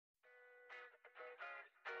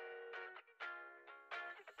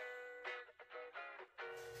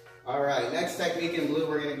All right, next technique in blue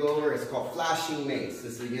we're going to go over is called flashing mace.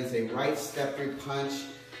 This is against a right step through punch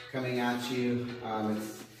coming at you.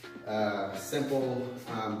 It's simple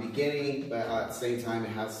beginning, but at the same time it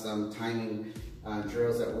has some timing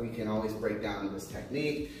drills that we can always break down in this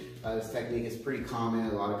technique. This technique is pretty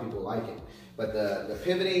common, a lot of people like it. But the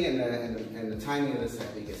pivoting and the timing of this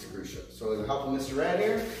technique is crucial. So with the help of Mr. Red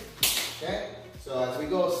here, okay? So as we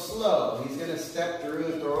go slow, he's gonna step through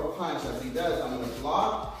and throw a punch. As he does, I'm gonna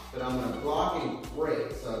block, but I'm gonna block and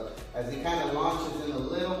break. So as he kind of launches in a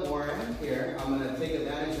little more here, I'm gonna take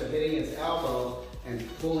advantage of hitting his elbow and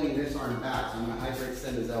pulling this arm back. So I'm gonna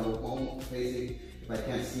hyperextend his elbow, almost basically, if I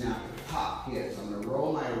can't snap, pop here. So I'm gonna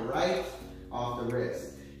roll my right off the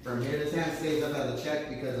wrist. From here, this hand stays up at the check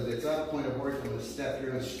because if it's up, point of work, I'm gonna step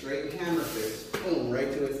through and straight hammer fist, boom,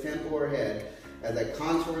 right to his temple or head. As I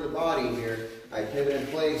contour the body here, I pivot in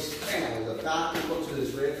place, bam, with a back ankle to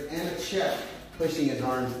his wrist and a check, pushing his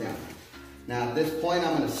arms down. Now at this point,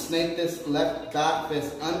 I'm gonna snake this left back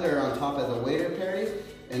fist under on top as a waiter parry,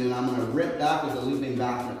 and then I'm gonna rip back with a looping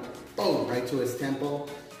back knuckle. Boom, right to his temple,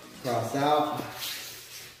 cross out,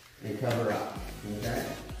 and cover up, okay?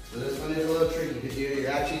 So this one is a little tricky because you're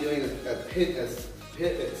actually doing a pivot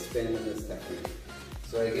spin in this technique.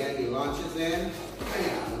 So again, he launches in,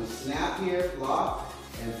 bam, I'm gonna snap here, block,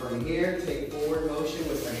 and from here, take forward motion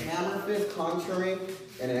with the hammer fist contouring,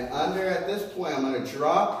 and then under at this point, I'm gonna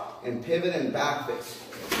drop and pivot and back fist.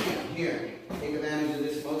 Bam, here, take advantage of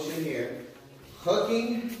this motion here,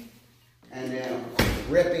 hooking, and then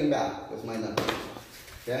ripping back with my knuckles.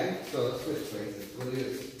 Okay, so let's switch places.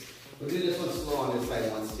 We'll do this one slow on this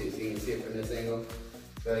side once too, so you can see it from this angle.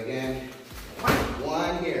 So again,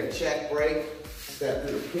 one here, check, break, step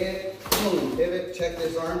through, kick, boom, pivot, check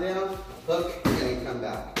this arm down, hook, and then come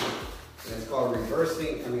back. And it's called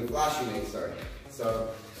flashing mace, sorry. So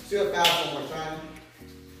let's do it fast one more time.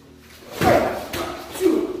 1,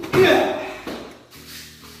 2, yeah.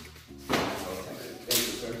 Thank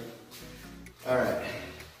you, sir. All right,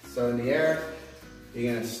 so in the air,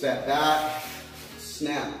 you're gonna step back,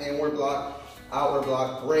 snap, inward block, outward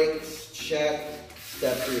block, breaks, check,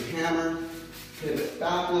 step through hammer, pivot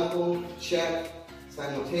back knuckle, check,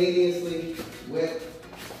 simultaneously, whip,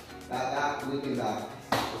 back, looping back,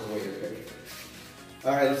 is the way you're pitching.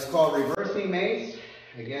 All right, it's called reversing mace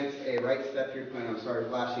against a right step through punch,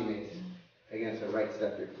 flashing mace against a right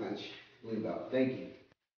step through punch, blue belt. Thank you.